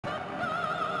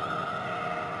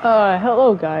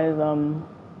Hello guys. I'm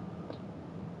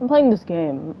playing this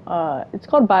game. It's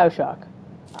called BioShock.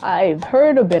 I've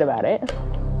heard a bit about it.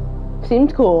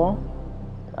 Seems cool.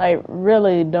 I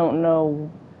really don't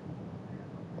know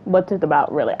what it's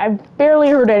about, really. I've barely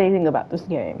heard anything about this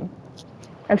game.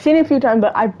 I've seen it a few times,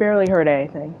 but I've barely heard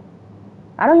anything.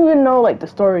 I don't even know, like, the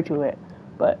story to it.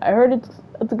 But I heard it's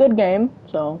a good game,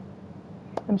 so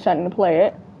I'm starting to play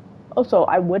it. Also,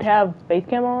 I would have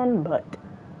Facecam on, but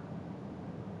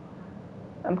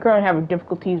I'm currently having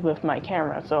difficulties with my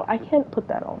camera, so I can't put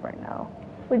that on right now.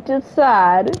 Which is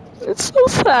sad. It's so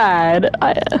sad.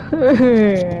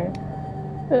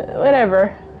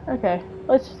 Whatever. Okay,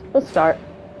 let's start.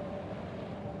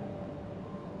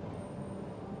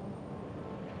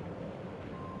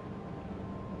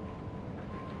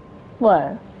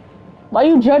 What? Why are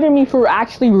you judging me for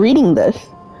actually reading this?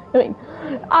 I mean,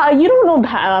 you don't know the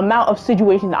amount of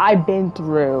situations I've been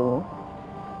through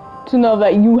to know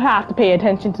that you have to pay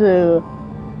attention to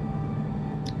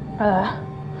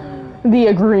the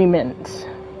agreement.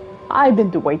 I've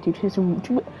been through way too.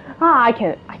 I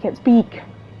can't speak.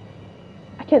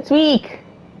 I can't speak.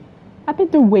 I've been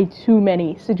through way too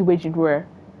many situations where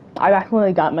I've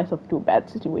accidentally got myself into a bad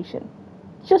situation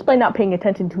just by not paying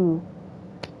attention to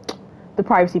the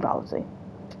privacy policy.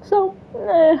 So,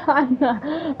 I'm not.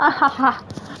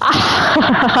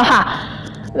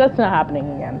 That's not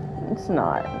happening again. It's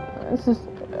not. It's just.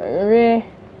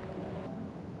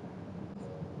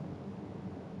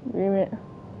 Agreement.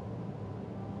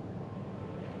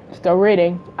 Still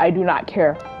reading. I do not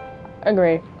care.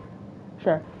 Agree.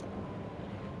 Sure.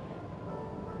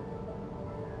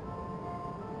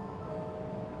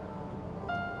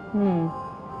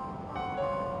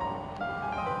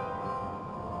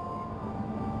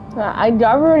 I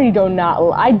already do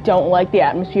not. I don't like the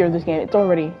atmosphere of this game. It's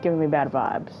already giving me bad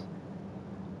vibes.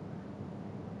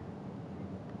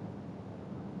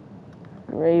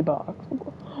 Gray box.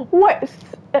 What?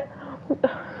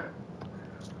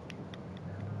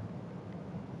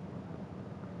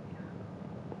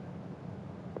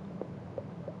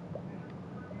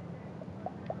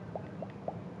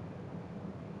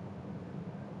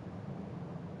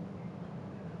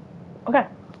 Okay.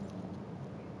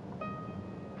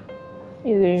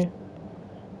 Easy.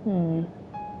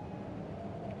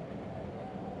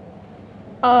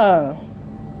 Uh.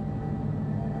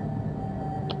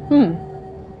 Hmm.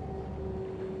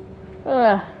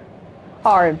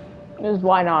 Hard. Is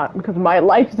why not? Because my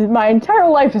entire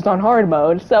life is on hard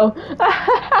mode. So,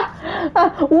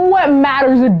 what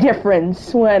matters a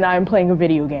difference when I'm playing a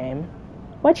video game?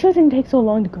 Why children take so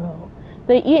long to grow?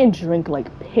 They eat and drink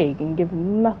like pig and give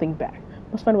nothing back.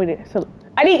 Must find a way to. So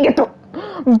I didn't get the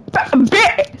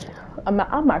bit. I'm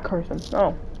not cursing.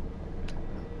 No.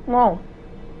 No.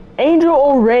 Angel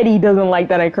already doesn't like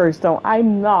that I curse, so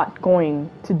I'm not going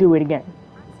to do it again.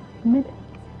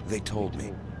 They told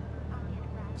me.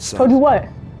 Son, told you what?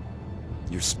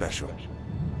 You're special. You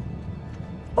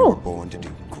Oh. were born to do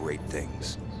great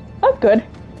things. That's good.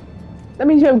 That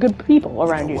means you have good people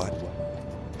around you. You know what?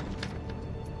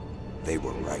 They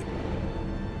were right.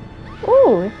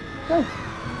 Ooh, nice.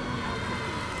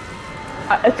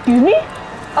 Excuse me?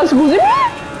 Excuse me?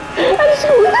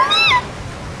 Excuse me?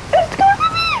 Excuse me?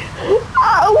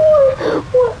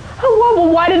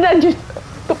 Why did that just...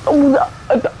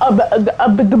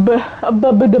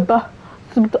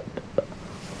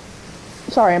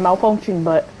 Sorry, I malfunctioned,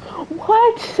 but...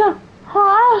 What?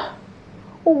 Huh?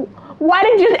 Why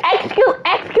did it just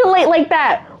escalate like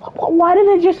that? Why did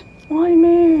it just... Why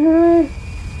me?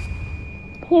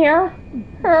 Here?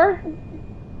 Her?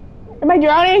 Am I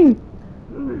drowning?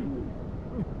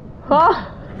 Huh?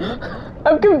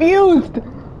 I'm confused.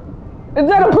 Is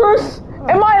that a purse?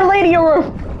 Am I a lady or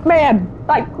a man?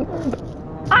 Like,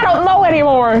 I don't know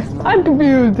anymore. I'm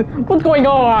confused. What's going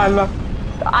on?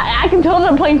 I can tell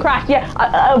the plane crashed. Yeah,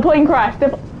 a plane crashed.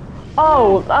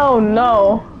 Oh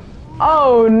no.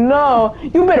 Oh no.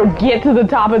 You better get to the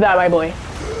top of that, my boy.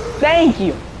 Thank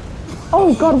you.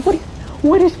 Oh god, what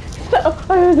is...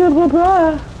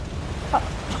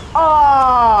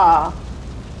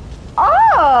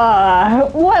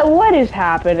 what is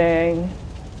happening?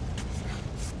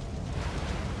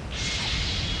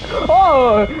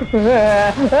 Oh!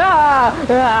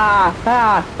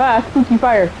 Spooky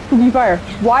fire.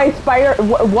 Why fire?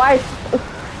 Why?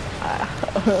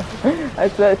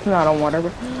 That's not on water.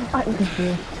 I'm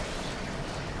confused.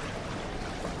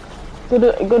 Go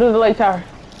to the light tower.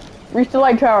 Reach the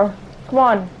light tower. Come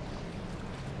on.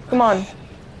 Come on.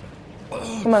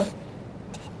 Come on.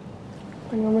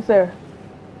 You're almost there.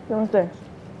 You're almost there.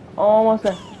 Almost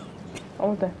there.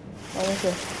 Almost there. Almost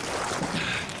there.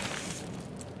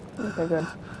 Okay, good.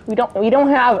 We don't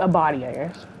have a body, I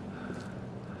guess.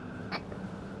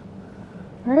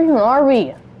 Where even are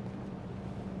we?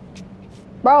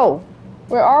 Bro,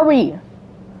 where are we?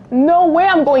 No way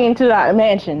I'm going into that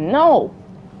mansion. No.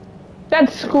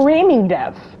 That's screaming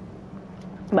death.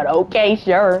 But okay,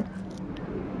 sure.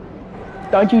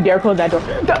 Don't you dare close that door.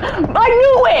 I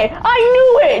knew it! I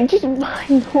knew it! Just, I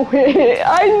knew it!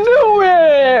 I knew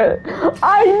it!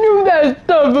 I knew that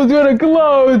stuff was gonna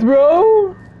close,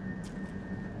 bro!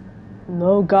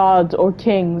 No gods or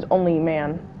kings, only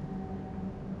man.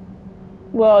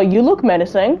 Well, you look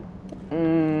menacing.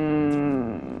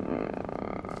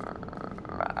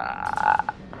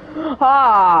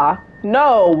 Ah,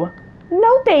 no.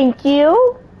 No, thank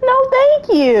you. No, thank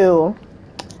you.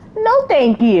 No,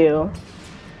 thank you.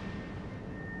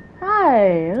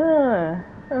 Hi.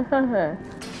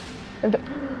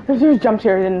 If there's jump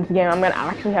scares in this game, I'm gonna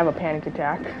actually have a panic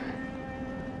attack.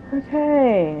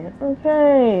 Okay,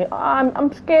 okay.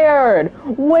 I'm scared.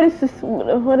 What is this?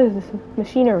 What is this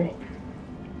machinery?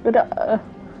 But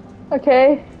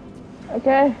okay,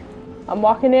 okay. I'm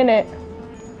walking in it.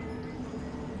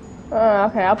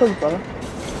 Okay, I'll pull the lever.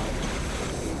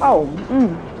 Oh,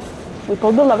 we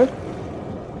pulled the lever.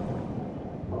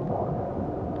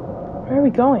 Where are we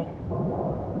going?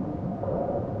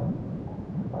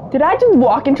 Did I just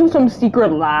walk into some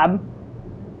secret lab?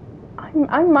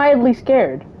 I'm mildly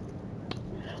scared.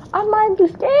 I'm mildly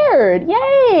scared!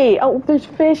 Yay! Oh, there's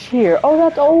fish here. Oh,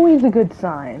 that's always a good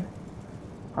sign.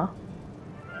 Huh?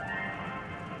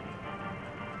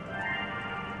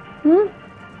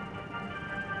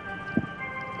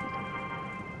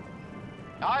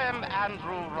 I am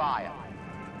Andrew Ryan,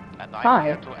 and I'm Hi.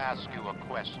 here to ask you a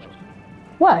question.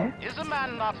 What? Is a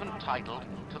man not entitled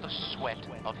to the sweat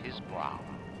of his brow?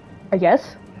 I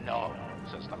guess. No,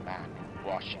 says the man in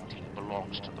Washington, it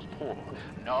belongs to the poor.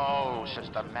 No, says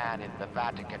the man in the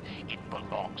Vatican, it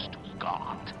belongs to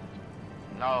God.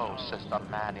 No, says the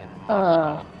man in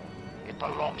Moscow, it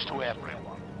belongs to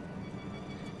everyone.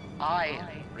 I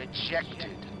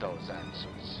rejected those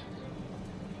answers.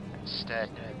 Instead,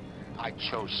 I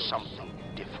chose something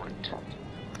different.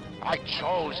 I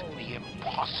chose the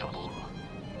impossible.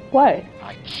 What?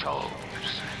 I chose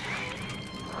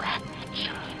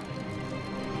rapture.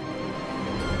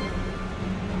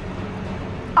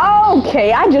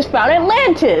 Okay, I just found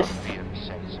Atlantis! Fear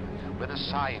says, where the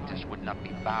scientist would not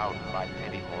be bound by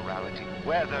petty morality,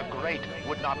 where the great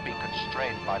would not be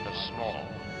constrained by the small.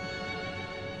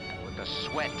 And with the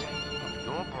sweat of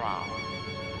your brow,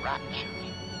 rapture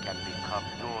can become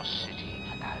your city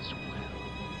as well.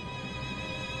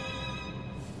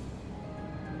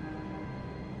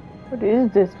 What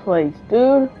is this place,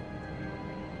 dude?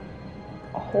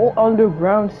 A whole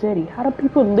underground city. How do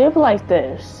people live like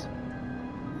this?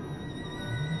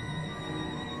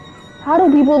 How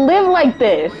do people live like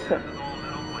this?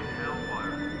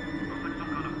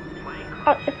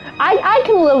 I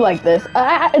can live like this.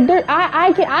 I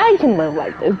can live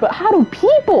like this. But how do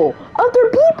people, other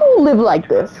people, live like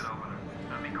this?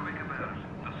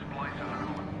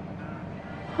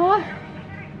 Huh?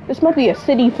 This must be a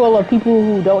city full of people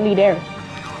who don't need air.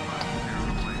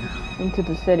 Into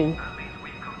the city.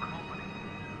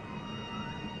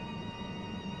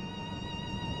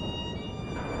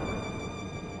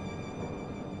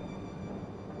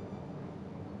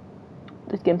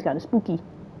 This game's kind of spooky.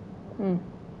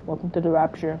 Welcome to the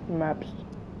Rapture maps.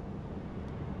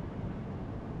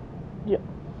 Yeah.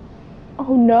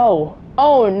 Oh no.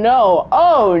 Oh no.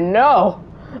 Oh no.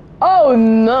 Oh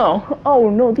no. Oh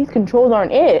no. These controls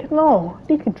aren't it. No.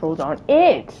 These controls aren't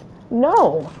it.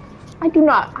 No. I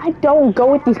don't go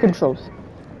with these controls.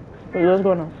 What's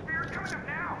going on?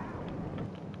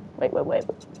 Wait.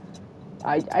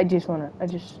 I just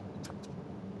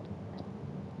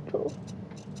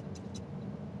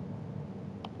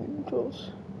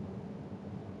controls.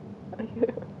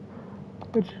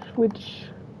 Switch.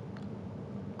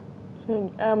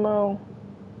 Thing, ammo.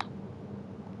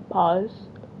 Pause.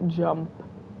 Jump.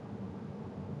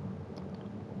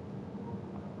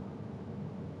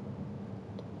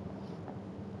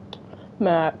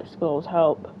 Map. Skills.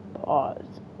 Help.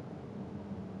 Pause.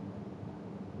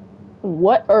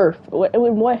 What Earth? What?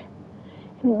 In what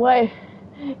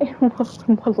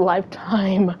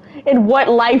lifetime? In what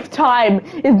lifetime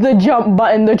is the jump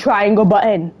button the triangle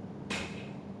button?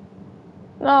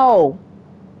 No.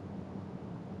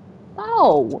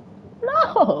 No.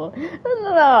 No.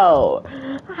 No.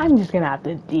 I'm just gonna have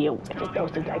to deal with it though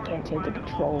since I can't change the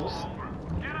controls.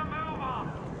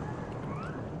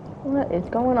 What is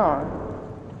going on?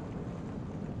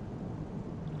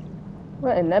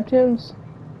 What in Neptune's?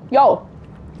 Yo!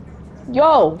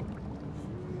 Yo!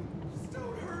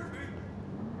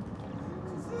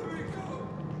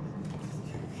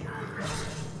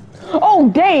 Oh,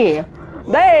 dang!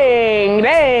 Dang!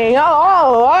 Dang!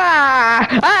 Oh!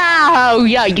 Oh!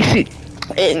 Yeah, you see.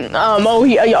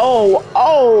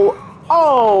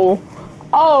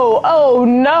 Oh, oh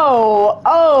no!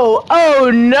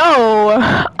 Oh no!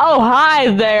 Oh,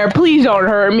 hi there! Please don't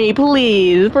hurt me,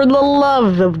 please! For the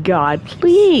love of God,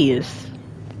 please!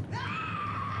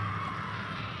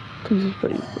 Please,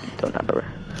 please, please, don't have her.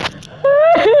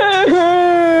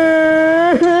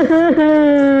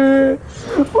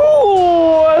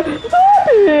 Oh! Stop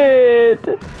it!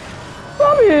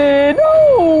 Stop it!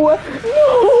 No! No!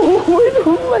 I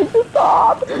don't like to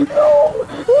stop! No!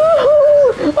 No!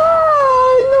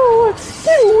 Ah! No!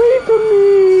 Get away from me!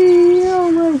 Oh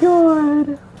my god!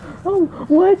 Oh,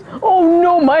 what? Oh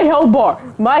no! My health bar!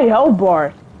 My health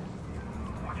bar!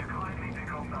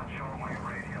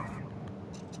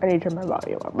 I need to turn my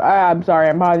volume up. I'm sorry,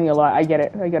 I'm pausing a lot. I get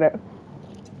it. I get it.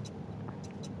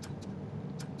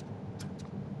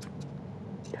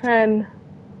 10.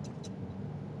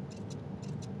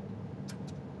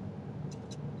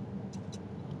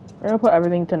 I'm gonna put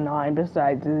everything to 9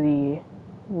 besides the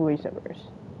voiceovers.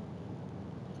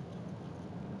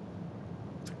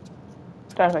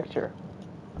 Sound texture.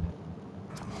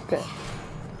 Okay.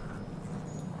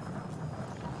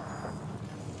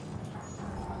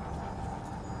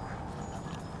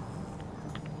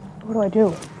 What do I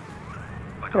do?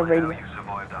 I don't know how you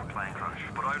survived that plane crash,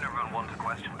 but I've never been one to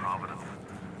question Providence.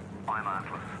 I'm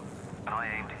Atlas, and I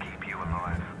aim to keep you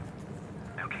alive.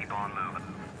 Now keep on moving.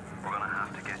 We're gonna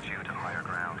have to get you to higher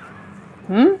ground.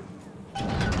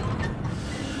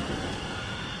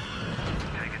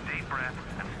 Take a deep breath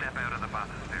and step out of the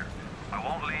bathysphere. I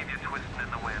won't leave you twisting in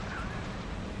the wind.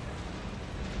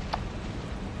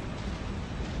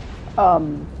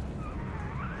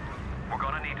 We're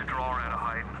gonna need to draw her out of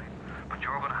hiding, but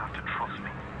you're gonna have to trust me.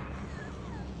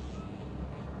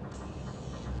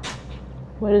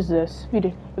 What is this?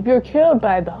 If you're killed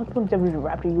by the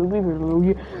raptor, you will be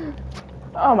revived.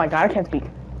 Oh my god, I can't speak.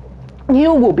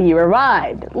 You will be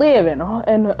revived, live and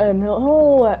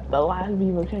the last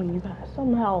Vivo chain you got.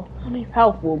 Somehow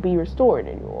health will be restored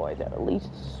in your eyes, at least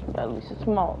a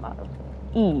small amount of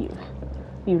Eve.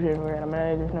 There's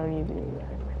no need to do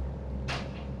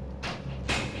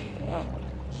that.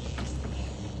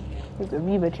 It's a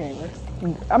Viva chamber.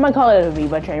 I'm gonna call it a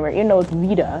Viva chamber, even though it's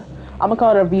Vita. I'm gonna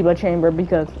call it a Viva chamber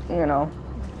because, you know,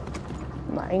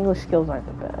 my English skills aren't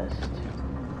the best.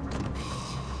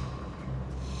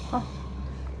 Huh.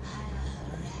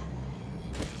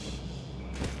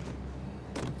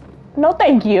 No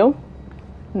thank you.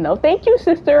 No thank you,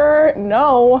 sister.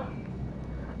 No.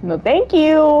 No thank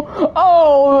you.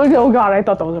 Oh god, I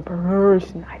thought that was a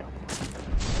person. I don't.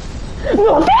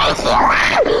 No thank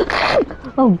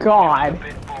you! Oh god.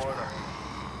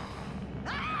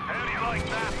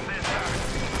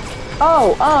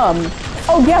 Oh,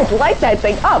 oh yeah, I like that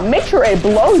thing up. Make sure it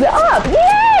blows up.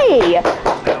 Yay!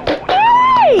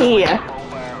 Yay!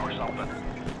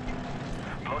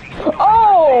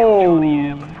 Oh!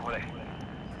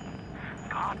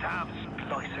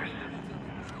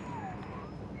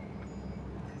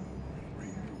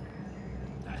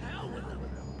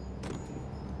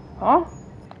 Huh?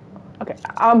 Okay,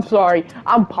 I'm sorry.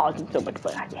 I'm pausing so much,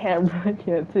 but I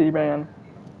can't see, man.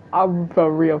 I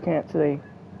for real can't see.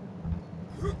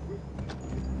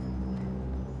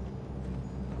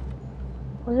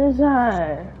 What is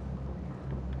that?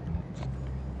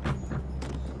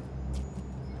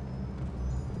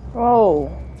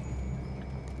 Oh.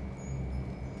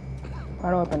 I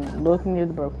don't open. Looking near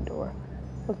the broken door.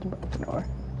 What's the broken door?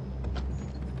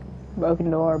 Broken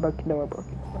door, broken door,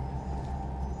 broken door.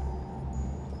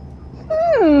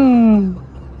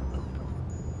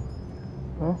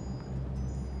 Huh?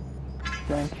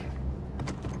 Strange.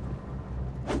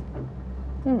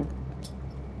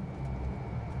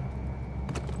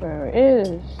 Where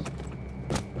is?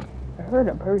 I heard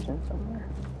a person somewhere.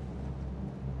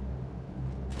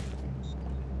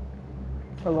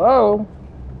 Hello?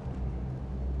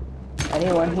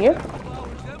 Anyone here?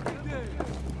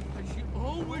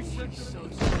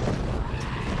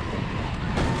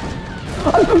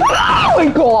 Oh my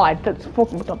god! That's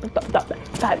fucking stop.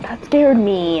 That scared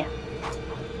me.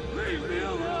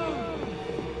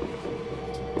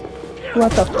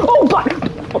 What the? Oh god!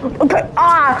 Okay.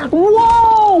 Ah!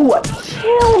 Whoa!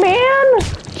 Chill, man.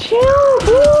 Chill.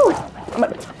 Woo.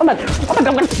 I'm not.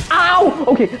 Ow!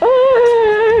 Okay.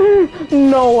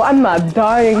 No, I'm not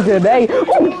dying today.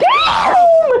 Oh damn!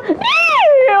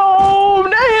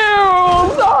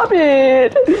 Damn! Stop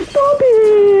it! Stop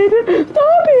it!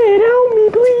 Stop it! Help me,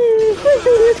 please! This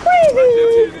dude is crazy.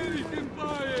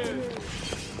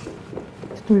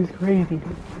 This dude is crazy.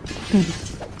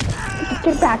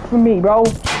 Get back from me, bro.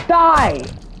 Die!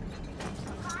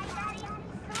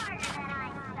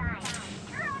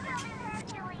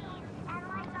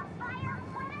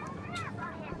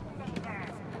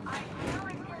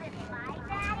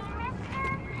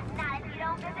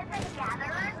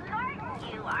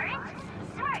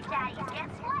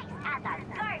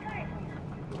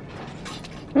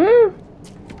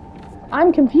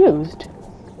 I'm confused.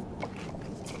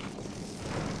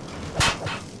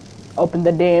 Open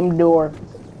the damn door.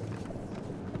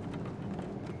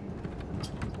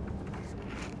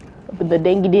 Open the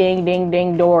dingy ding ding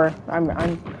ding door. I'm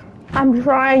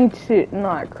trying to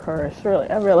not curse.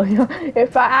 Really,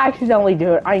 if I accidentally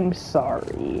do it, I'm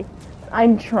sorry.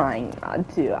 I'm trying not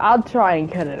to. I'll try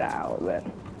and cut it out, but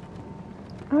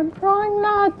I'm trying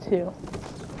not to.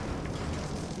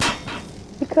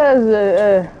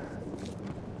 Because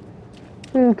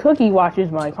Cookie watches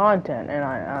my content,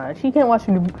 and she can't watch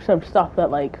some stuff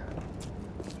that like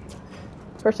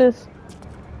curses.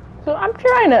 So I'm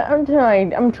trying. If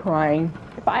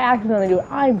I accidentally do it,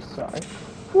 I'm sorry.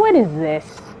 What is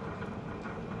this?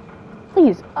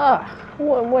 Please, what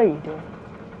are you doing?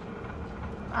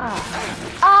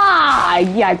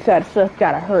 Yikes, that's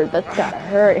gotta hurt. That's gotta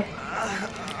hurt.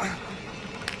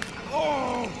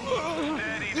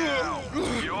 Steady now.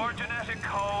 Your genetic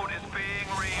code is being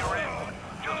rewritten.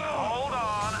 Just hold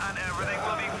on and everything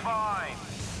will be fine.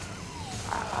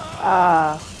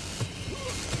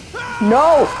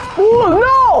 No! Ooh,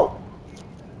 no!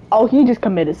 Oh, he just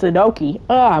committed Sudoku.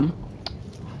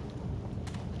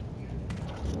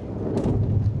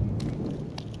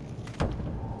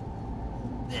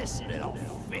 This little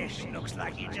fish looks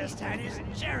like he just had his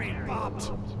cherry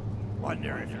popped.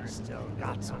 Wonder if he's still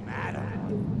got some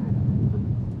Adam.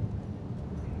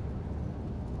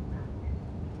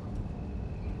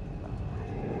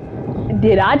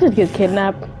 Did I just get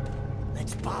kidnapped?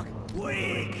 Let's buck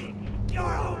wig. You're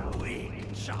a wig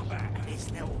shopper. This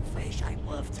little fish ain't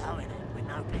worth towing with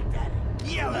no big daddy.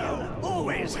 Yellow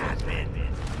always has been.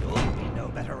 You'll be no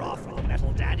better off with a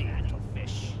metal daddy, little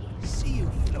fish. See you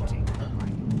floating.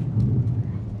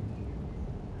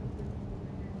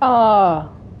 Oh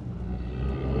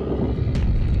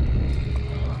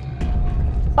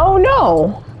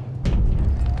no!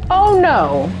 Oh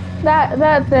no!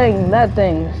 That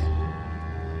thing's...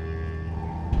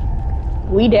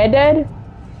 We dead?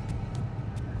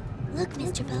 Look,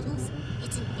 Mr. Bubbles,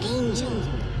 it's an angel.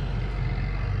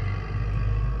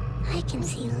 I can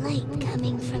see light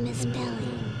coming from his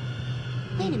belly.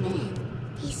 Wait a minute,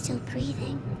 he's still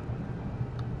breathing.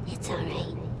 It's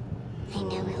alright. I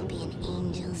know he'll be an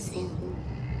angel soon.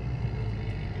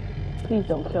 Please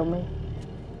don't kill me.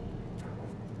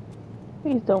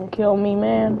 Please don't kill me,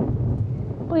 man.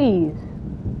 Please.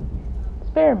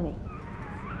 Spare me.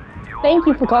 Thank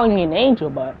you for calling me an angel,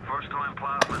 but First-time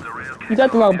plasma's a real you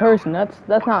got the wrong person. That's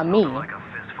not me. like a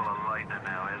fistful of lightning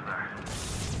now, is there?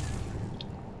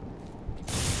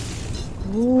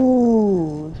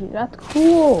 Ooh, that's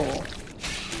cool.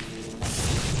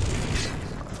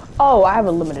 Oh, I have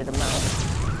a limited amount.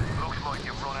 Looks like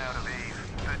you've run out of Eve,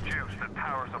 the juice that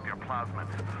powers up your plasmids.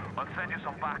 I'll send you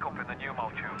some backup in the pneumo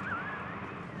tube.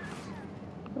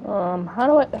 How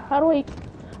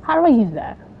do I use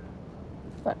that?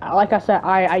 Like I said,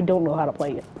 I don't know how to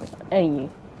play it.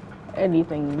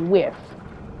 Anything with.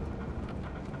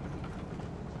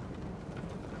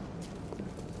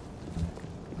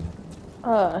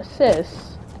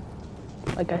 Sis.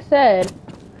 Like I said,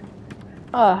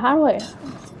 how do I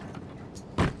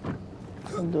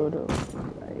do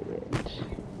right?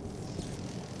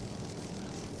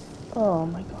 Oh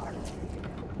my god.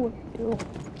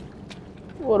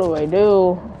 What do I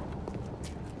do?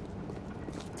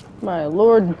 My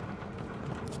lord.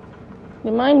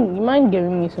 You mind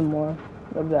giving me some more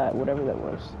of that, whatever that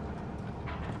was?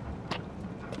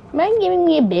 Mind giving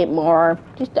me a bit more?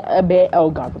 Just a bit. Oh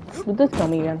god, would this kill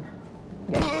me again?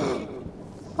 Okay.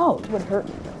 Oh, it would hurt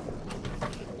me.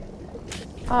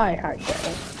 I heart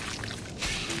that.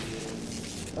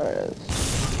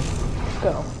 Let's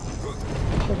go.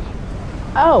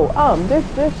 Oh,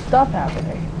 there's stuff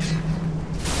happening.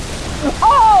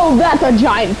 Oh, that's a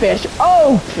giant fish.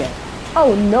 Oh shit.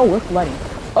 Oh no, we're flooding.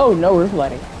 Oh no, we're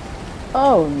flooding.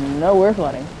 Oh no, we're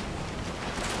flooding.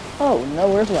 Oh no,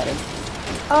 we're flooding.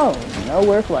 Oh no,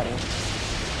 we're flooding.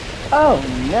 Oh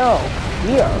no,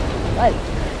 we are flooding.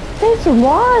 Just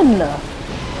run.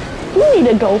 You need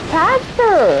to go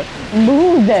faster.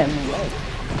 Move them.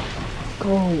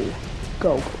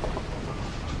 Go.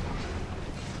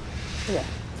 Yeah.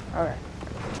 All right.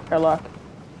 Airlock.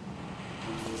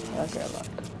 Okay, look.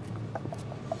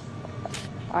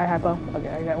 Eye hypo. Okay,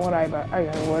 I got one eye, but I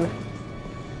got one.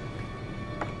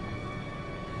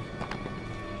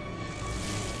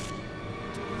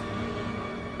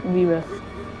 Viva.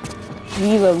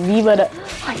 Viva the...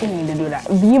 I didn't mean to do that.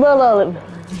 Viva the...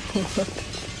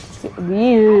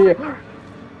 Viva...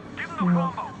 Give them the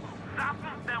combo. Zap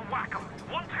them, then whack them.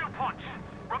 1-2 punch.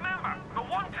 Remember, the 1-2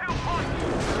 punch.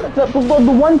 The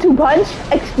 1-2 punch?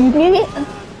 Excuse me?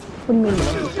 What do you mean?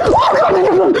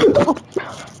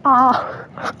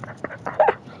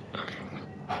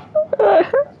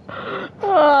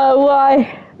 Why?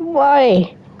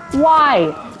 Why? Why?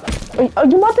 Oh,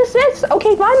 you want this?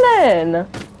 Okay, fine then.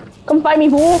 Come find me,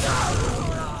 fool.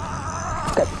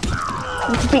 Okay.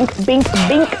 Bink, bink,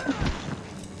 bink.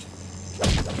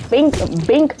 Bink,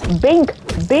 bink, bink,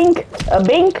 bink,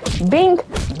 bink, bink,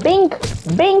 bink,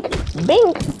 bink,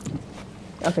 bink.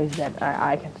 Okay, he's dead.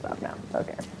 I can stop now.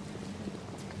 Okay.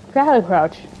 Forgot how to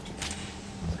crouch.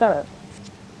 It's gotta...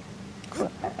 I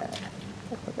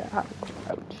forgot how to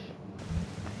crouch.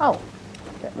 Oh.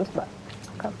 Okay, this button.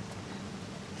 Come.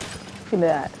 Give me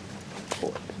that.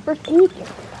 Cool. First aid kit.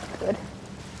 That's good.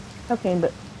 Okay,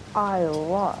 but I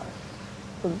lost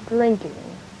the drinking.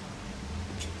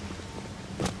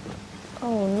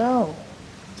 Oh no.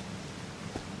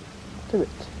 So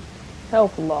it's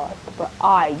health lost, but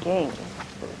I gained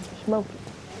for smoking.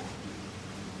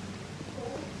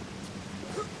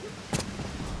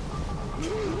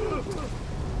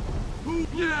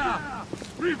 Yeah!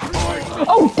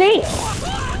 Oh damn!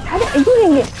 How did you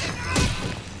didn't get?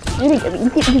 You didn't get me.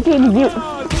 You gave me you.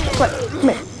 Come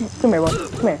here, come here, boy.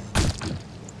 Come here.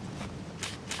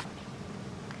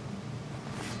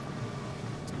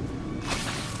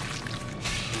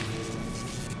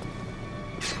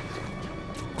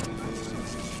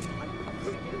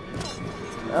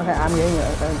 Okay, I'm getting a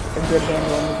good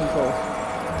handle on the controls.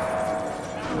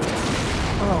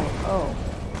 Oh.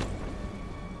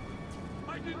 I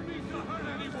didn't mean to hurt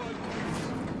anyone!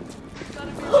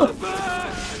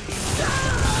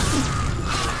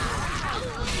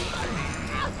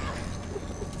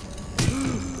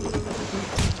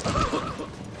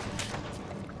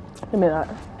 Give me that.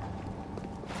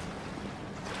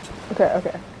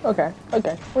 Okay.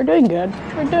 We're doing good.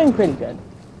 We're doing pretty good.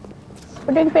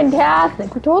 We're doing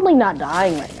fantastic. We're totally not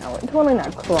dying right now. We're totally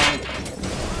not crying.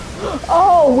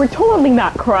 Oh, we're totally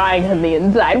not crying on the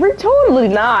inside. We're totally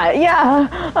not. Yeah.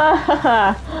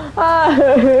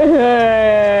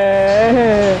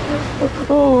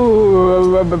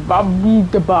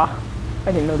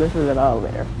 I didn't know this was an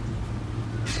elevator.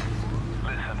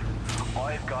 Listen,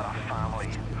 I've got a family.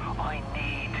 I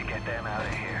need to get them out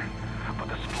of here. But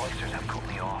the splicers have cut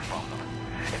me off from them.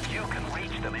 If you can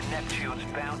reach them in Neptune's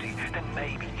bounty, then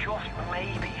maybe, just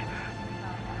maybe.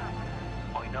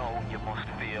 I know you must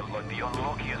feel like the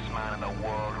unluckiest man in the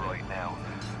world right now.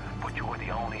 But you're the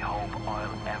only hope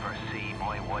I'll ever see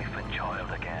my wife and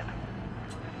child again.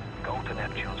 Go to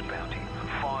Neptune's bounty.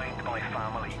 Find my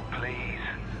family, please.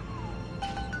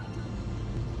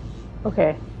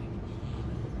 Okay.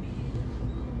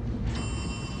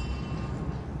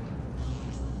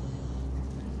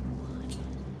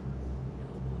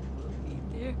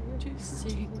 There to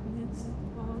sing this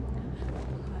song.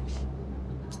 Hush.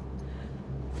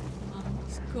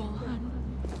 Mom's gone.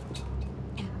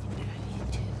 And Daddy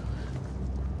too.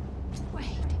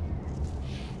 Wait.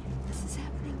 This is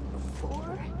happening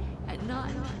before and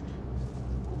not.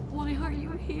 Why are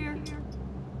you here?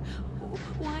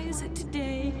 Why is it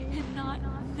today and not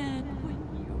then when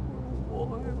you were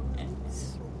warm and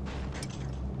sweet?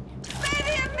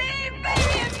 Baby of me!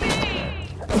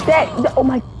 That, oh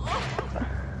my...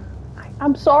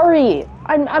 I'm sorry.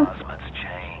 I'm... Plasma's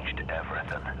changed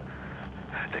everything.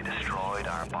 They destroyed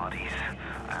our bodies,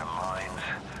 our minds.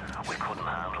 We couldn't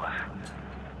handle it.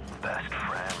 Best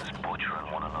friends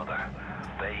butchering one another.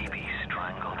 Babies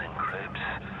strangled in cribs.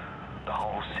 The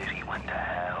whole city went to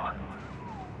hell.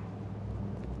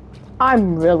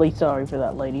 I'm really sorry for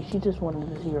that lady. She just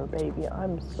wanted to see her baby.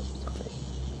 I'm so sorry.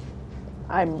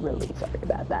 I'm really sorry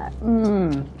about that.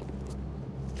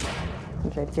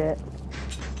 Check it.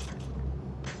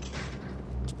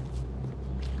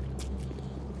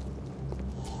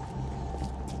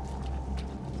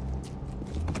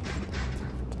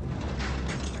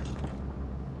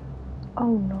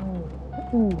 Oh no.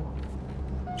 Ooh.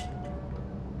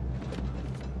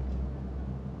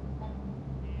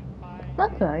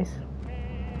 That's nice.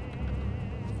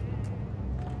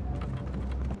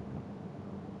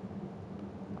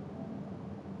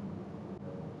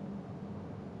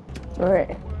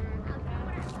 Alright.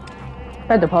 I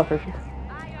had to pause for sure.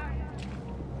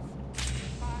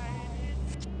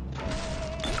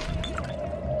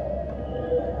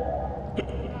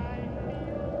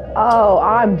 Oh,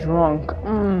 I'm drunk.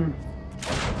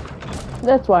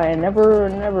 That's why I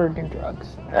never do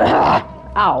drugs.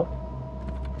 Ow.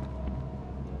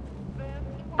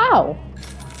 Wow.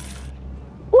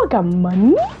 Oh, I got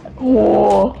money.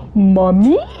 Oh,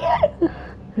 mommy.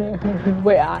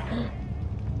 Wait, I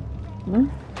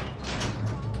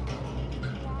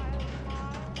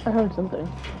heard something.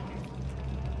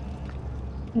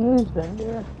 Who's been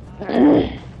there?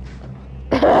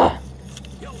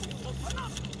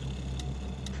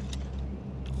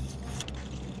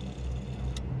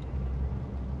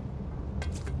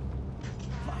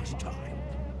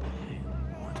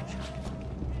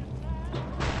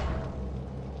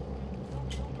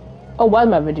 Oh, why is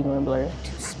my vision going blurry?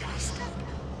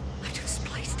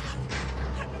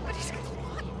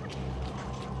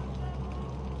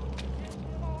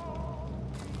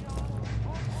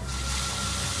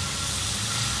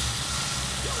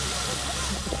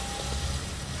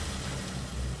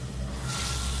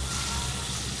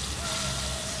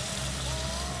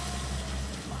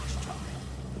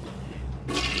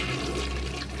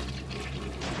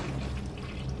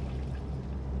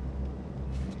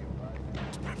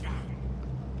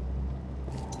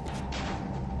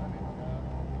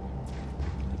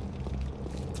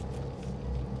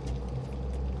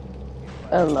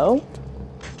 Hello?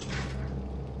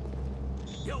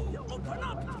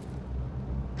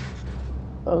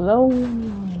 Hello?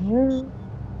 Here?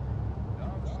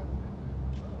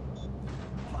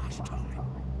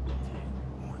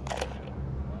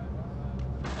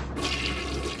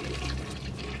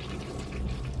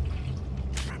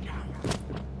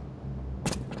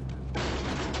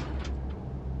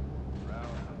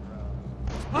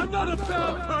 I'm not a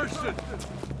bad person!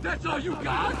 That's all you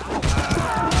got?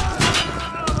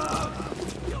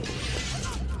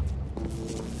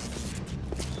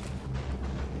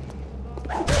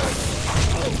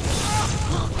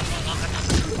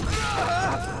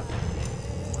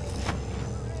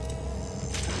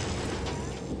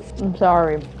 I'm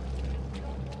sorry.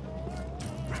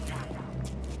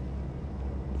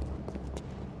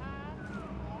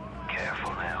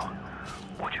 Careful now.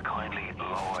 Would you kindly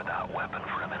lower that weapon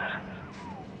for a minute?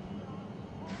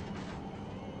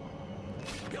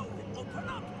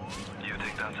 Do you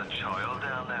think that's a child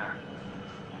down there?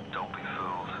 Don't be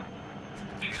fooled.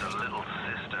 She's a little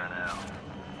sister now.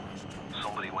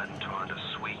 Somebody went and turned a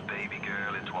sweet baby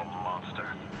girl into a monster.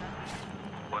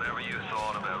 Whatever you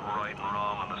thought about right and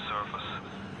wrong on the surface,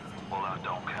 well, that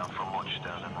don't count for much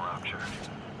down in Rapture.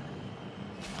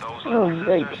 Those little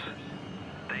sisters,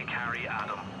 they carry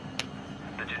Adam,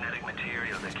 the genetic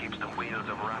material that keeps the wheels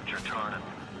of Rapture turning.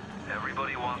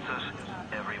 Everybody wants it,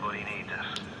 everybody needs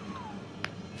it.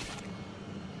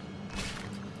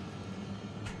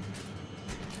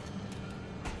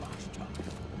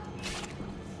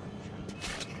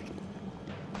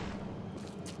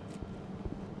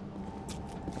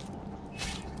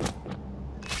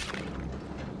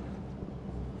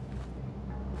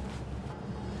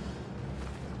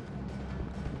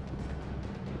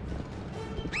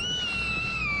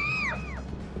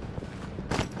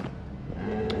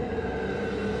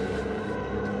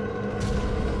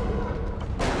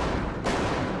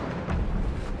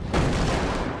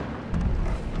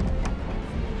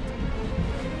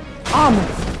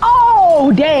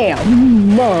 Oh,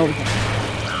 damn! No.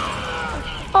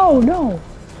 Oh, no.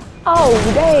 Oh,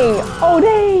 dang. Oh,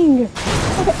 dang.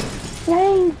 Okay.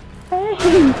 Dang.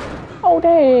 Dang. Oh,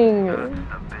 dang. The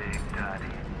big daddy.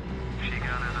 She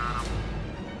got it on him.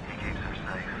 He keeps her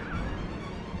safe.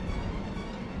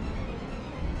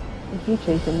 Is he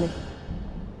chasing me?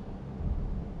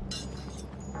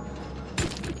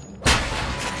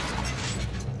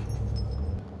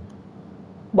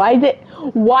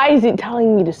 Why is it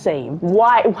telling me to save?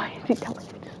 Why is it telling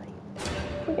me to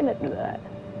save? We're gonna do that.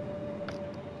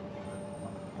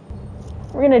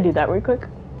 We're gonna do that real quick.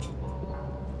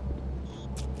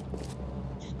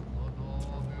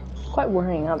 It's quite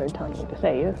worrying how they're telling you to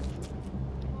save.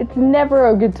 It's never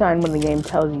a good sign when the game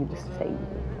tells you to save.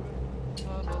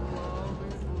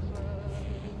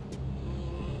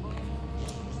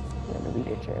 I'm gonna beat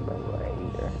a chair by the way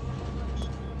either.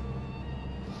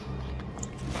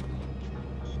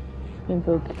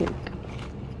 Info cake.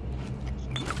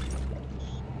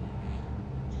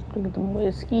 Look at some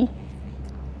whiskey.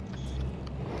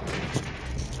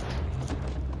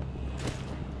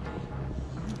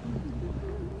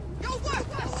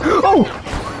 Oh!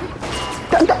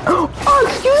 Oh,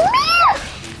 excuse me!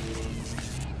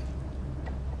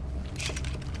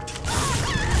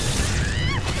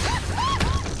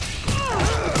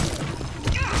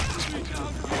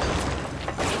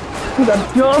 You got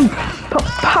jump!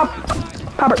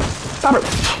 Pop her!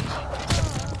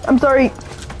 I'm sorry!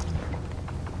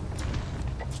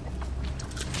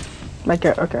 My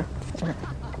cat, okay.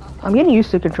 I'm getting used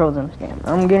to controls in this game.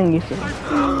 I'm getting used to it.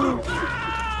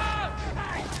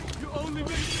 You only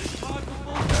make it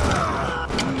possible.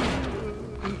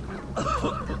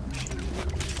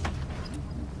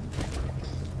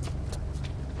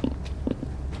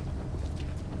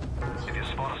 If you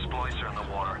spot a splicer in the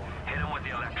water, hit him with the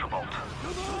electrobolt.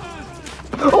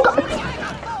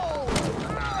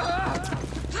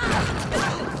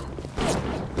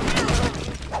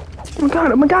 Oh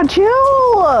god! Oh my god,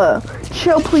 chill!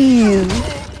 Chill, please.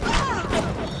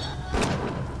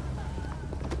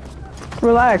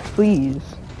 Relax, please.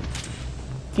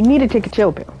 You need to take a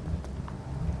chill pill.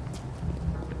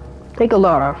 Take a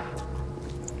lot off.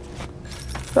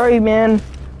 Sorry, man.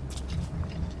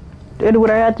 Did what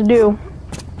I had to do.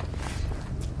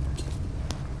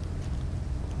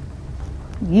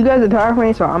 You guys are tired of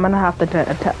me, so I'm gonna have to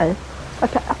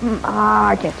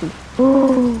I can't see.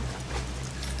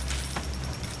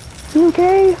 You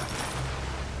okay?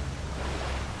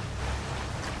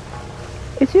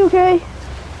 Is he okay?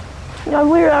 I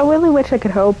really wish I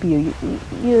could help you.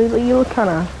 You look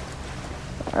kinda...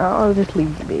 I'll just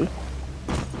leave you be.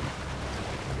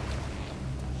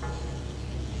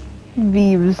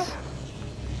 Views.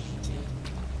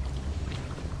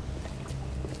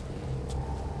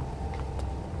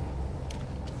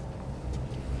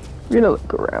 I'm gonna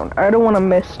look around. I don't want to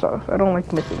miss stuff. I don't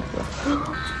like missing stuff.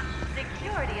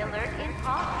 Security alert in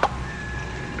progress.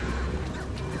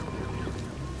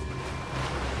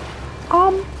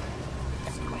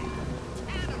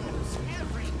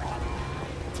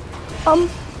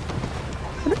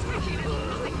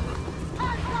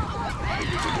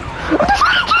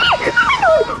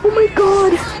 Oh my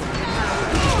god!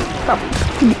 Stop.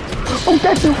 Oh,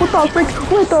 that's it. What the freak?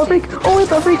 What the freak? Oh, what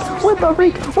the freak? What the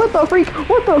freak? What the freak?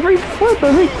 What the freak? What the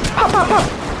freak? Pop, pop, pop!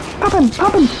 Pop him!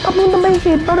 Pop him! Pop him in the main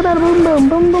head! Bada bada boom boom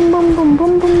boom boom boom boom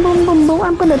boom boom boom boom boom!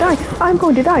 I'm gonna die! I'm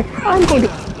going to die! I'm going to...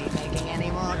 Making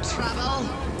any more trouble?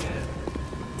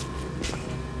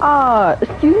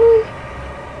 Excuse me?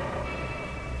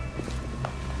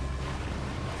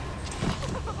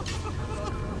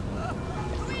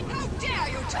 How dare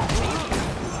you touch me?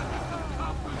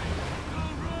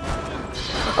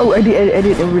 Oh, I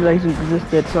didn't realize it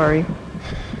existed, sorry.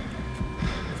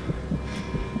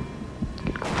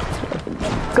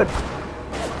 Good.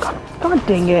 God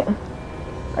dang it.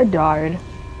 I died.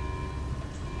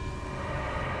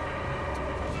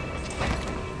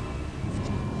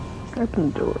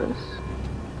 Open doors.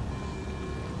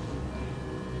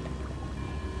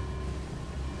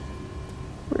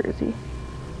 Where is he?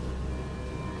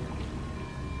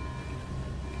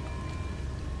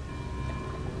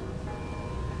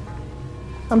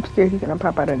 I'm scared he's gonna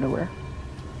pop out of nowhere.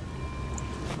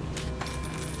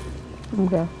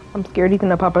 Okay. I'm scared he's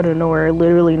gonna pop out of nowhere,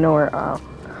 literally nowhere. I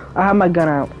have my gun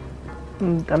out.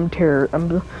 I'm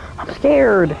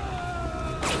scared.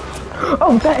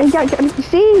 Oh, yeah, you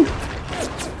see?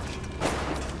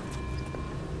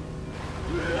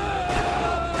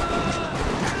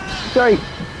 Sorry.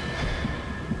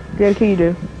 Yeah, can you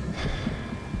do?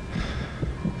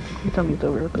 You tell me it's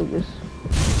over. Go this.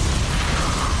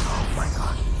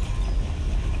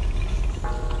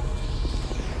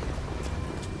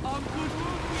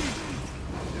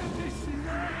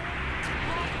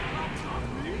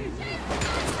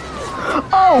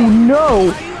 Oh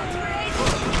no!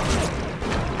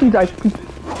 Please die, please.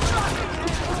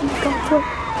 Oh God,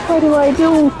 what do I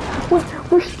do?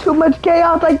 There's too much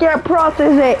chaos, I can't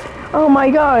process it! Oh my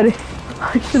god!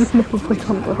 I should have never played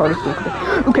on the hardest thing.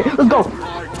 Okay, let's go!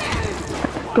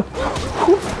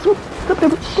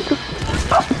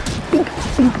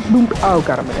 Oh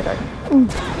god, I'm gonna die.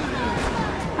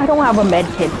 I don't have a med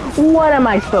kit. What am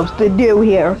I supposed to do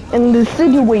here in this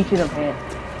situation I'm in?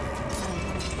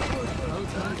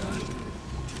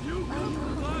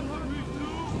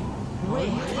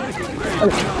 Oh,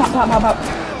 pop, pop, pop, pop.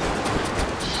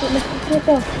 Let's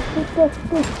go.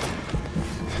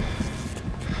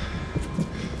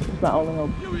 It's my only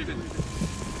hope.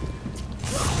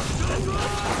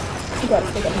 You got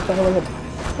it.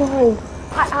 Whoa.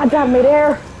 I died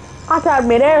midair. I died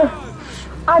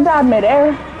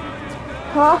midair.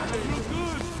 Huh?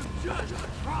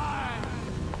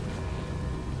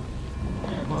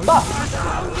 Fuck.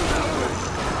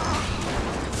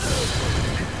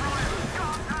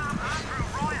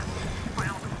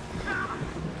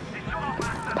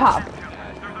 Pop.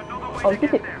 Oh,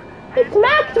 it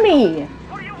smacked me!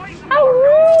 How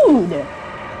rude!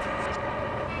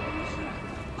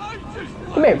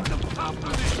 Come here.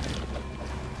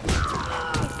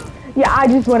 Yeah, I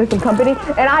just wanted some company,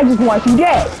 and I just want you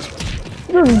dead.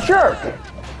 You're a jerk.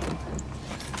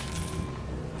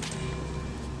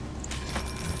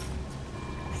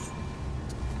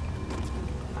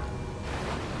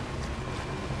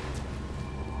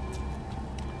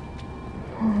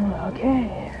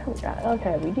 Okay,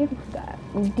 okay, we dealt with that.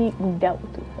 We dealt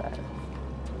with that.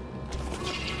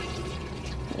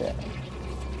 Yeah.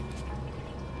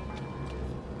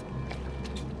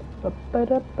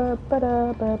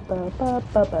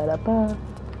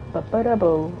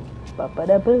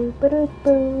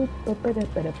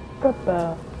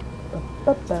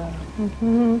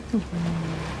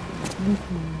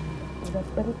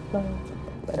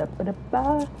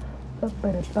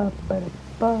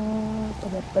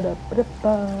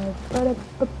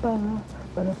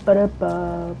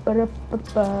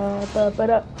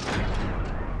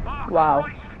 Wow.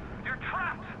 You're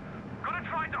trapped. Gonna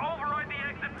try to override the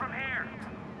exit from here.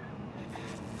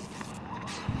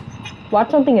 Watch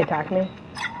something attack me.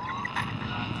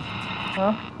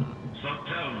 Huh? So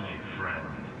tell me, friend,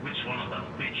 which one of the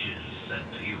bitches said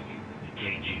to you? The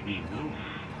KGB wolf?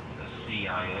 The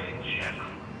CIA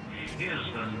general? Here's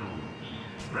the news.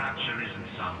 Rapture isn't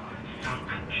some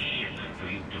sunken ship for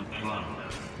you to plunder.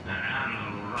 And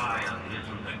Andrew Ryan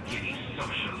isn't a giddy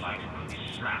socialite who can be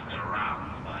slapped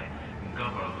around by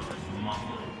government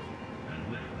muscle. And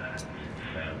with that,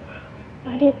 farewell.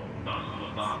 I did.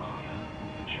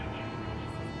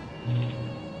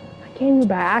 I came here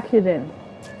by accident.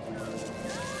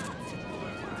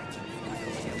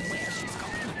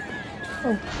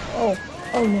 Oh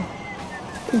no.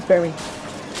 Please spare me.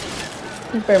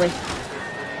 Please spare me.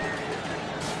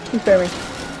 Please spare me.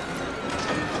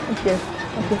 I'm scared.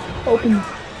 I'm scared.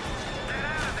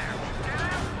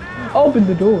 Open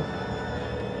the door.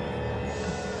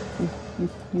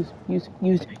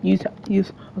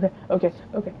 Use.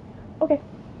 Okay.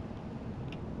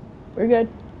 We're good.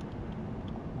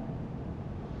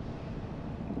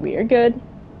 We're good.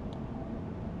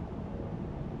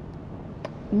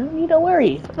 No need to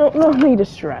worry. No need to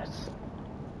stress.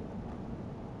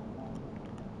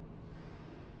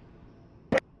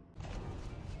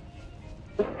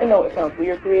 I know it sounds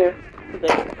weird for you.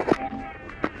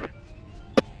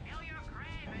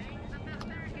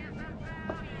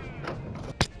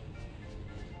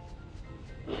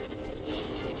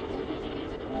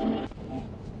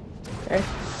 Okay,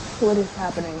 so what is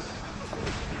happening?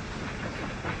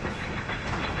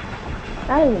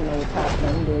 I don't even know what's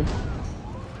happening, dude.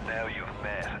 Now you've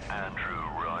met Andrew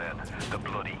Ryan, the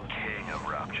bloody king of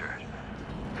Rapture.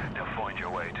 Now find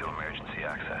your way to emergency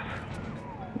access.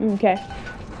 Okay.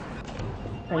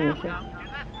 I need to.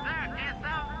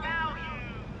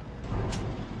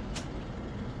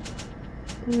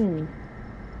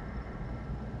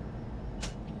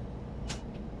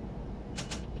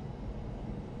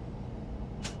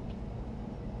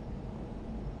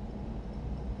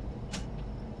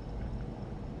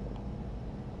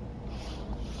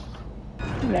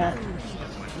 Yeah.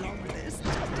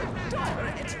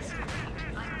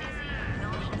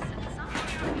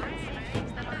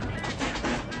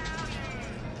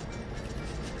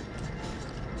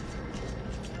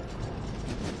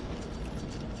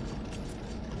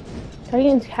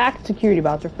 Titans hacked security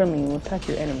bots are friendly and will attack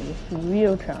your enemies.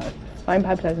 Reveal challenge. Find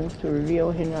pipe segments to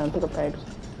reveal hidden around pickle pipes.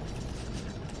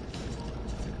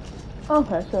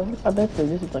 Okay, so I bet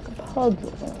this is like a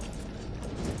puzzle.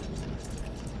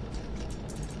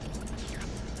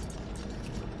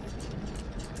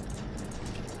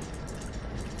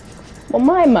 Well,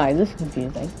 my, this is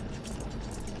confusing.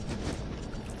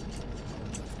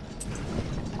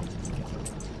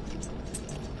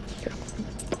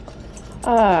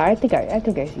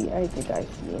 I think I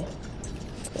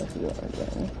see what we're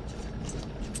doing.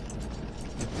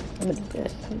 I'm gonna do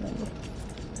this. I'm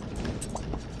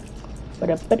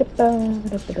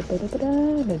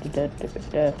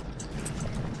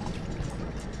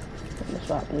gonna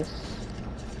swap this.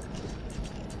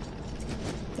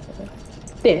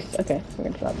 This, okay, we're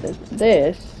gonna swap this.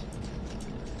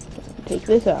 Take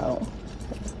this out.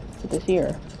 Put this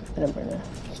here. And then we're gonna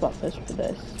swap this for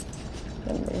this.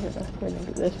 And we're gonna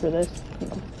do this for this.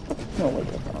 No, wait,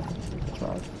 that's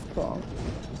wrong.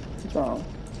 It's wrong.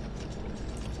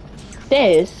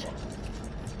 This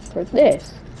for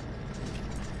this.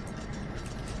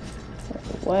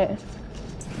 What?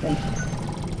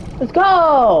 Let's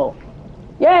go!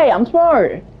 Yay, I'm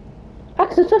smart!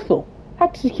 Hack successful!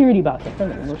 Hack security box.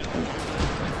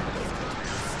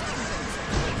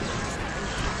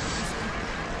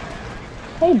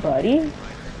 Hey, buddy.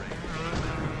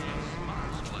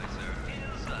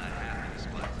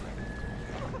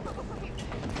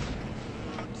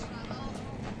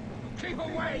 Keep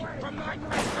away from my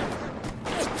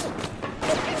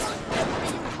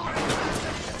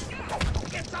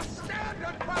It's a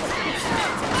standard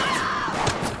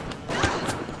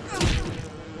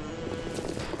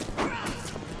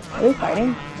Are they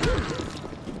fighting?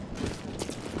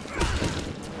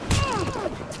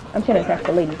 I'm trying to attack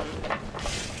the lady.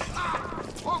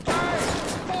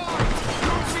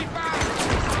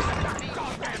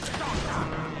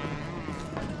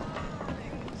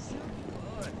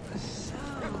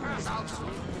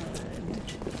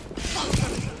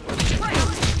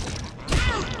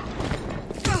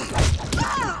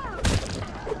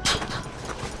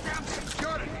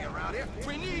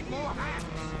 We need more hands.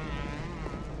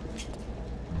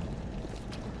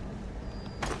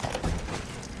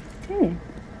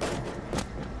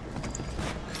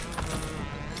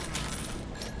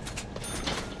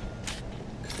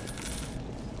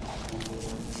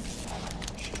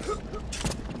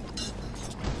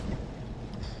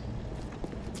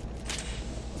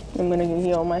 I'm gonna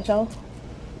heal myself.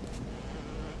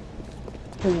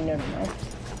 Cause you never know.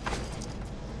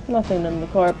 Nothing in the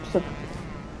corpse.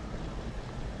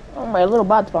 Oh, my little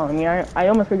bot's following me. I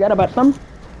almost forgot about some.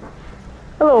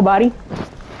 Hello, body.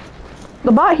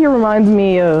 The bot here reminds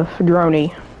me of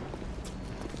Droney.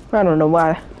 I don't know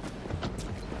why.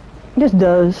 It just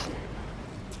does.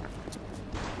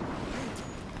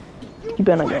 You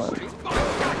better not go on.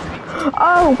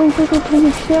 Oh, wait,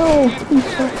 please chill.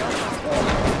 Please chill.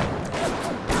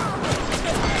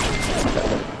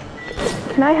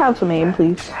 Can I have some aim,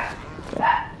 please?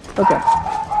 Okay.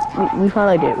 We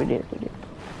finally did. We did.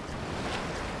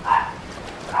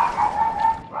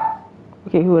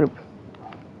 Okay, who would've...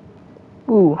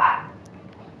 Ooh.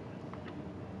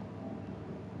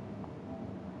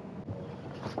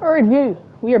 Alright,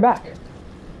 we are back.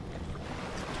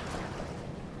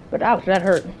 But ouch, that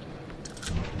hurt.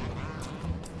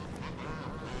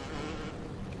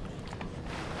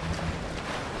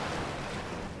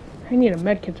 I need a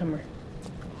medkit somewhere.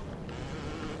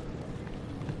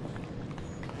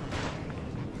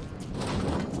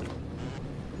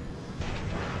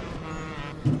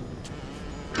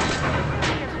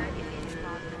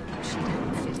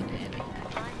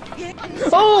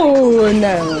 Oh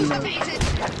no!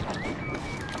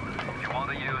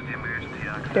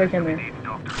 There, come here.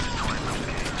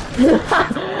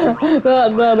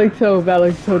 that looks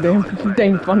so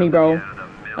dang funny, bro.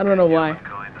 I don't know why.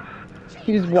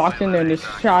 He just walked in there and just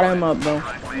shot him up, bro.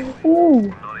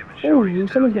 Ooh,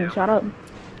 someone's getting shot up.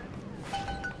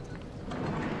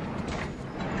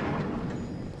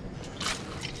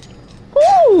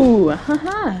 Ooh,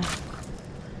 haha,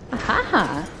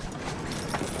 haha.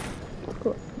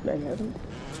 Cool.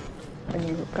 I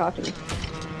need coffee.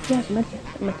 Yes,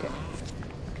 medkit.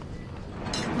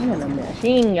 I got a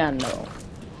machine gun though.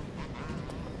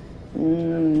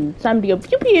 Time to go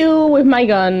pew pew with my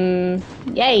gun.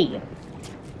 Yay!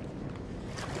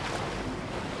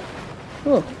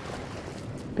 Oh,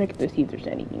 pick to see if there's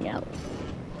anything else.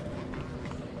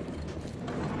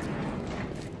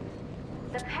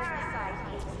 The parasite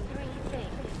eats three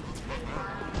things: free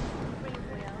mind, free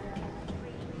will, and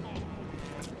free name.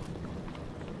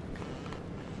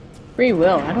 Free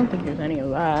will? I don't think there's any of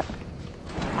that.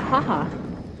 Haha.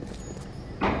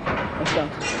 Let's go.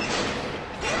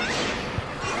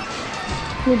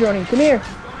 Come here, Droney. Come here.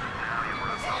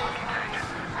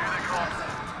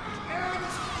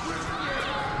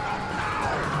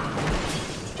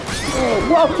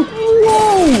 Oh,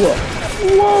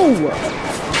 whoa!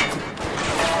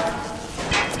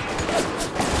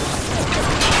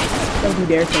 Don't you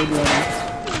dare say Droney.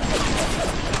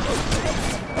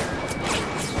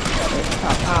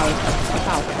 Ow.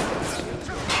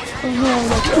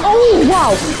 Oh,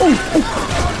 wow!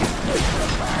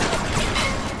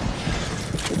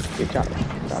 Good job.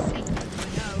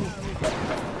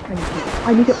 I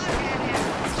need to...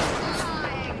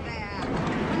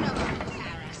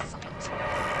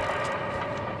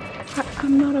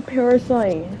 I'm not a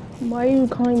parasite. Why are you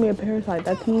calling me a parasite?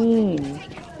 That's mean.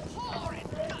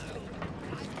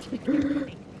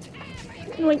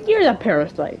 Like, you're a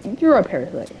parasite. You're a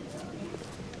parasite.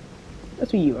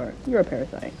 That's what you are. You're a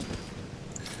parasite.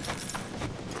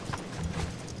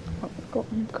 Oh, go,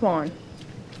 come on.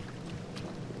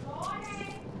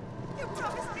 You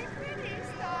promised me pretty,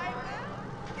 Simon.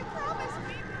 You promised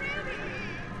me pretty.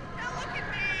 Now look at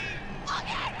me. Look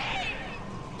at me.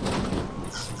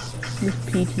 This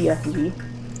PTSD.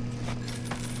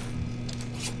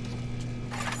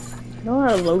 I know how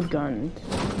to load guns.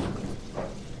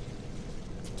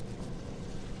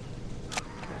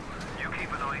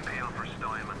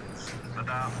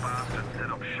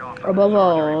 Above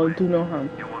all, do no harm.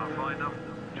 You want to find them?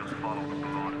 Just follow the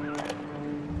blood.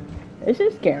 This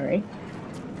is scary.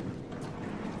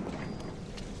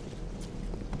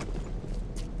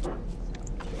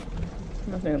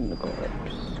 Nothing in the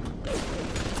corpse.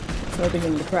 Nothing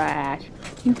in the trash.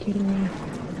 You kidding me?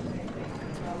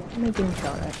 I'm making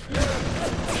shot at.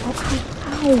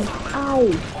 Ow, ow.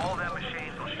 All them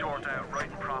machines will short out right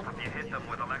and proper if you hit them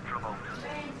with electrovolt.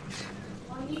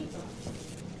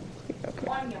 Okay.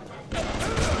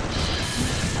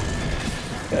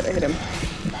 Gotta hit him.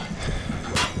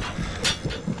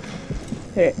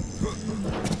 Hit it.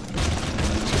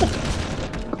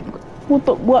 What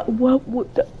the, what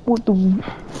the,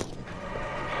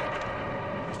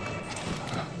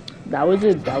 that was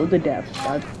the death.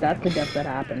 That's the death that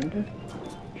happened.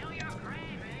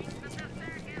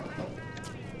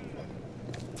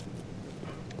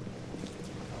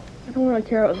 I don't really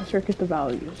care about the circuit the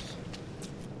values.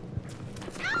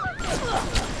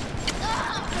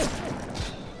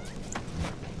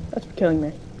 That's killing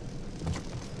me.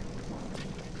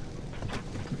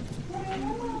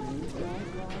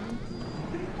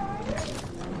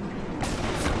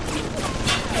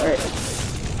 Alright.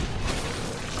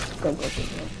 Go.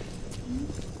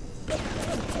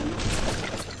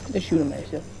 Just shoot him, I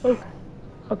said. Okay.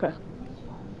 Okay.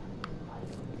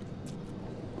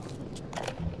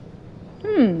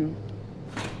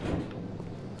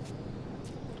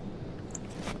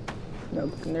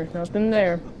 Nope, there's nothing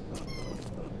there.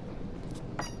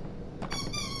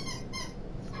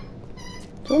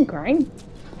 Someone crying?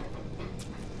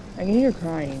 I can hear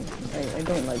crying. I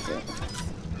don't like it.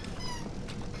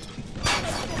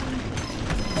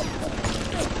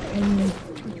 I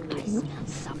smell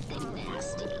something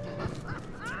nasty.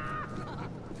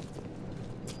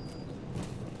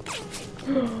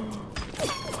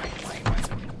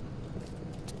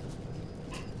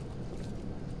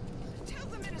 Tell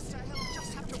the minister he'll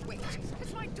just have to wait.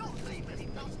 It's my dog but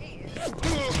he's not here.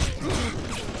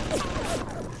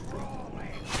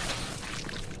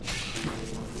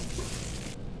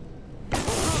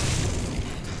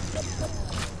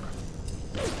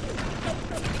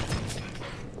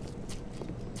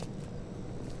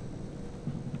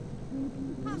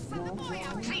 I'll send the boy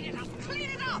out. Clean it up! Clean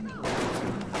it up!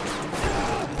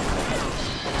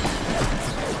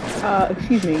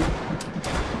 Excuse me.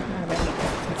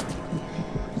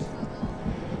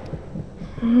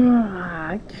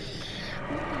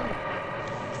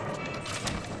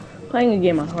 Playing a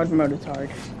game on hard mode is hard.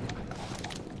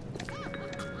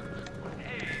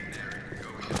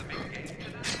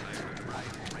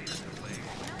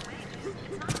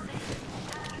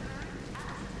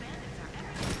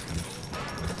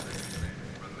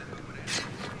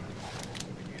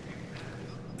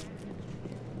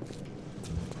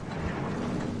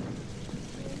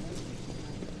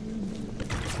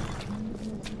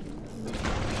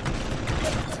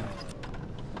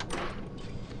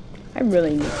 I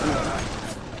really need to know.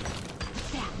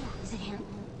 Is it him?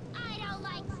 I don't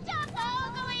like stuff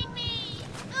ogling me!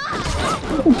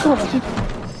 Oh god,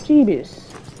 Jeebus.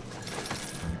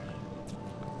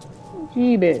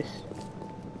 Jeebus.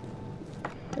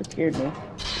 That scared me.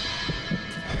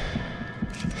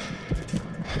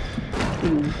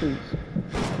 Please.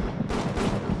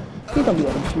 Please don't be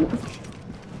able to shoot.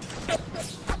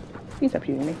 Please stop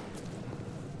shooting me.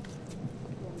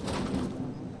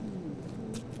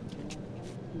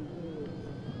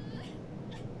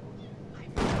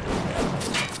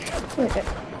 Okay.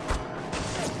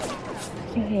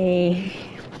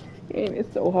 This game is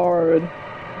so hard.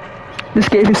 This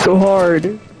game is so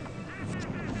hard.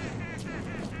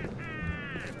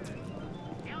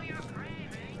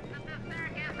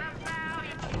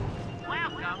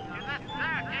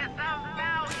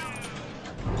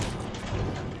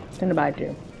 Time to buy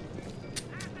two.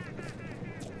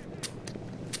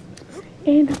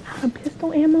 And I'm out of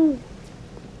pistol ammo.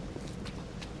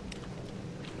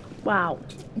 Wow.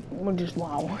 Well, just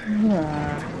wow. Who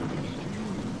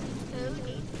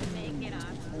needs to make it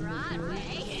on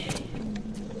Broadway?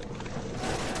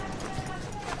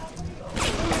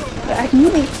 I can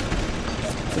use it.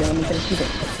 Yeah, let me finish it.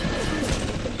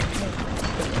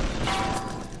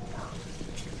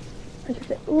 I just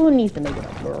said, who needs to make it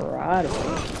on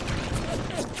Broadway?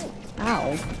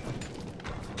 Ow.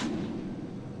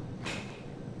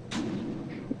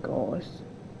 Gosh.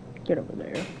 Get over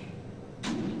there.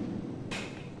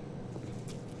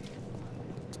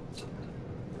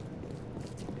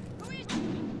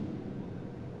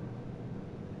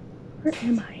 Where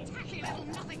am I?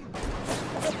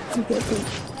 Okay,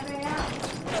 please.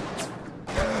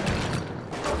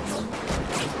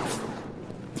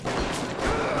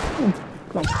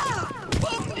 Come on.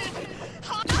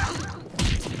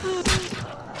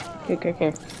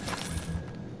 Okay.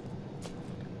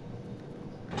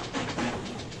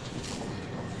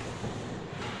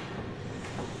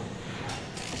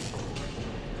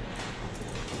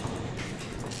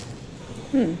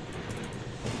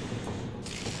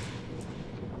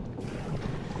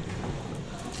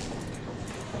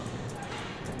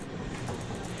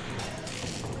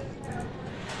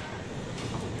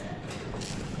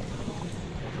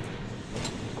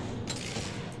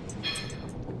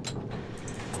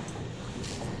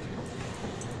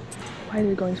 Why is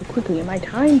it going so quickly? Am I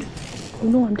timed? Oh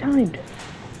no, I'm timed.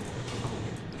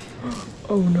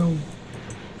 Oh no. I'm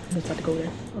just about to go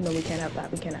there. Oh no, we can't have that.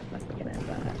 We can't have that. We can't have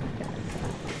that. We can't have that.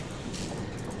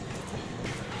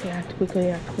 Okay, act quickly,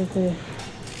 act quickly.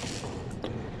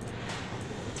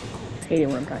 I hate it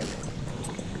when I'm timed.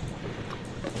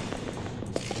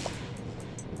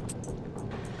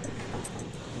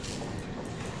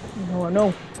 No,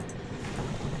 no.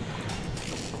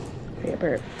 Okay, up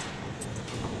here.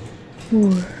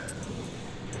 Ooh.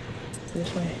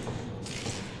 This way.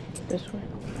 This way.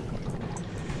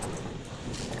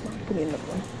 Come on, give me another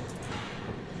one.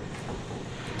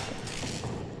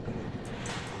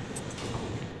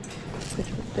 Switch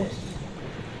with this.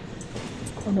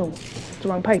 Oh no, it's the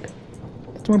wrong pipe.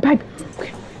 It's the wrong pipe.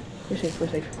 Okay, we're safe, we're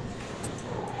safe.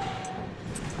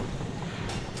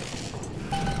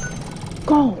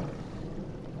 Go!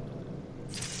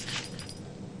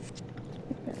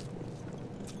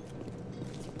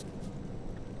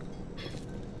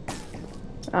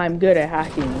 I'm good at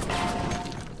hacking.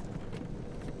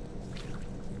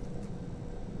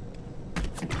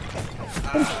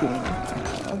 I'm shooting.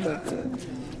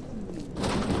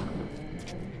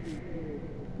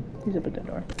 He's up at the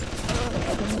door.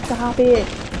 Stop it!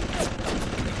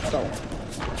 Go.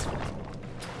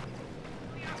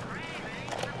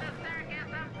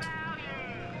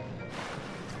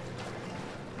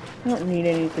 I don't need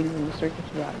anything in the circuit's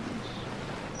values.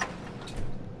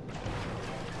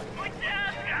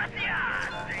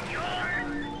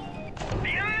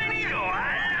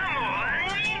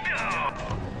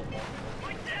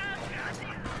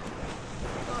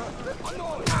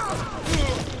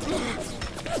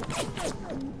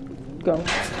 Go.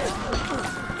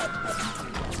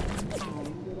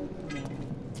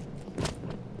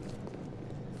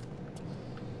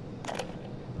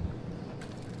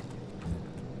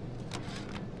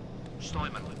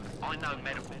 Simon, I know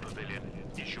medical pavilion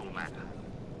is your matter,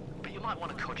 but you might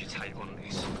want to cogitate on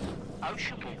this.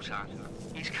 Ocean water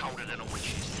is colder than a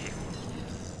witch's tip.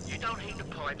 You don't heat the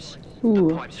pipes,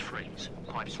 the pipes freeze.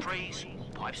 Pipes freeze,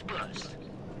 pipes burst,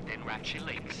 then Ratchet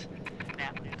leaks.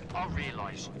 Now, I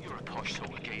realise you're a posh sort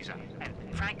of geezer, and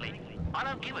frankly, I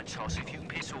don't give a toss if you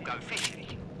piss or go fishing.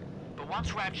 But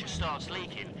once Ratchet starts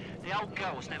leaking, the old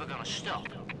girl's never gonna stop.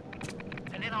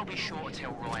 And then I'll be sure to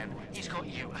tell Ryan he's got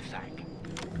you to thank.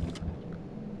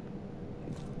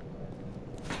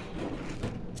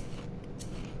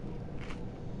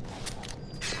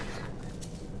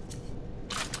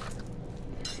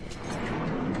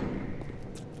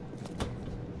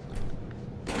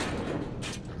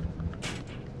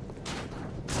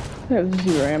 I have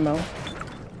 0 ammo.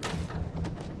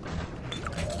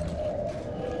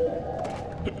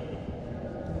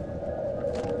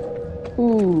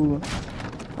 Ooh.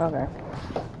 Okay.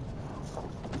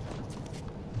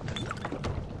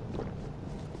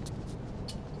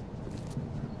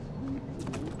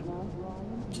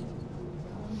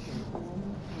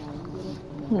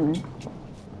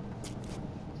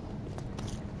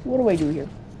 What do I do here?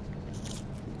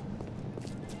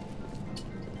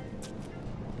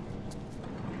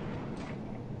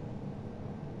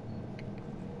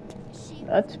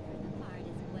 That's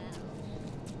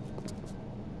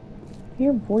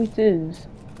your voices.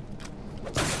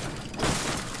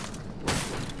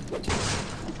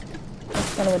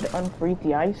 That's kind of way to unfreeze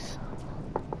the ice.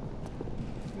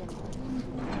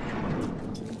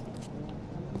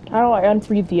 How do I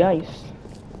unfreeze the ice?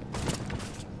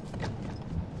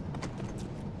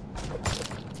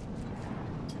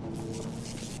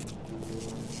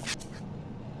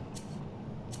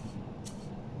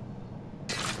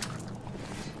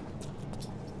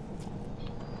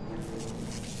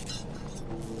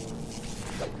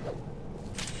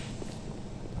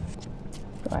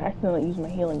 I accidentally used my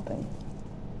healing thing.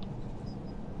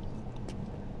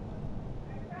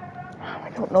 I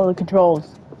don't know the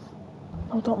controls.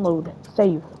 Oh, don't load.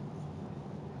 Save.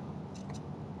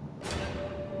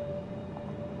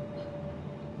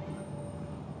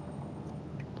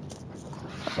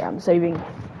 Okay, I'm saving.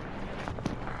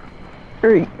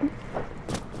 Hurry.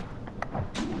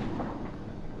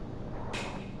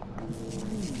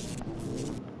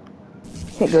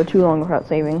 Can't go too long without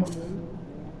saving.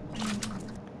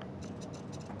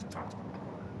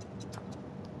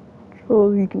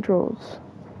 Controls.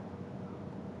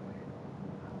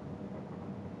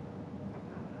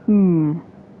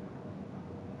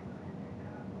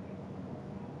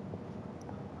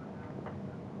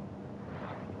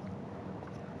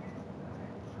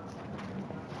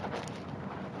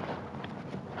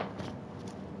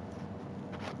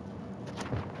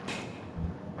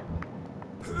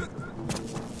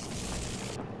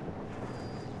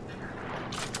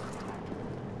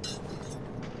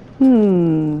 This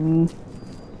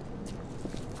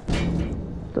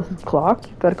is clock?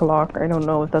 Is that a clock? I don't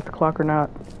know if that's a clock or not.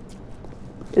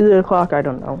 Is it a clock? I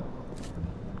don't know.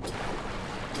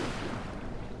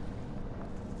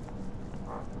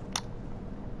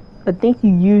 I think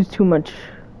you use too much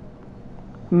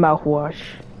mouthwash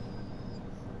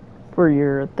for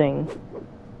your thing.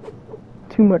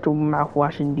 Too much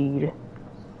mouthwash indeed.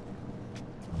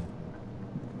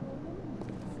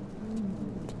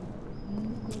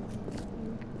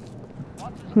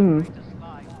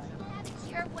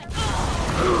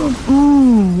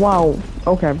 Wow.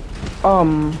 Okay.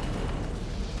 Oh,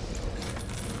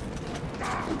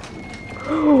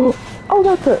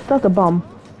 that's a bomb.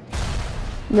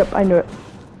 Yep, I knew it.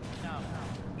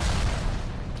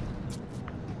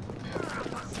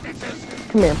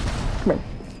 Come here. Come here.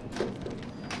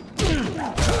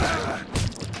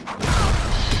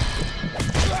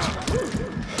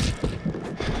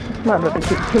 I'm not about to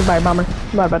get killed by a bomber.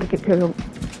 I'm not about to get killed.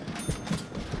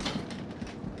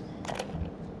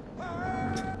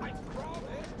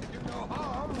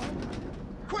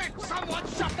 Quick, someone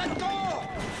shut the door!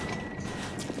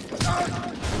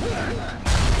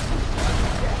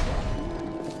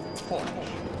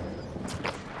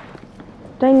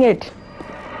 Dang it!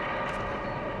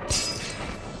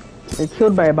 They're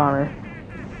killed by a bomber.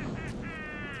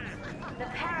 The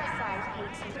parasite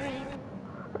hates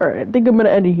 3. Alright, I think I'm gonna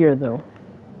end it here though.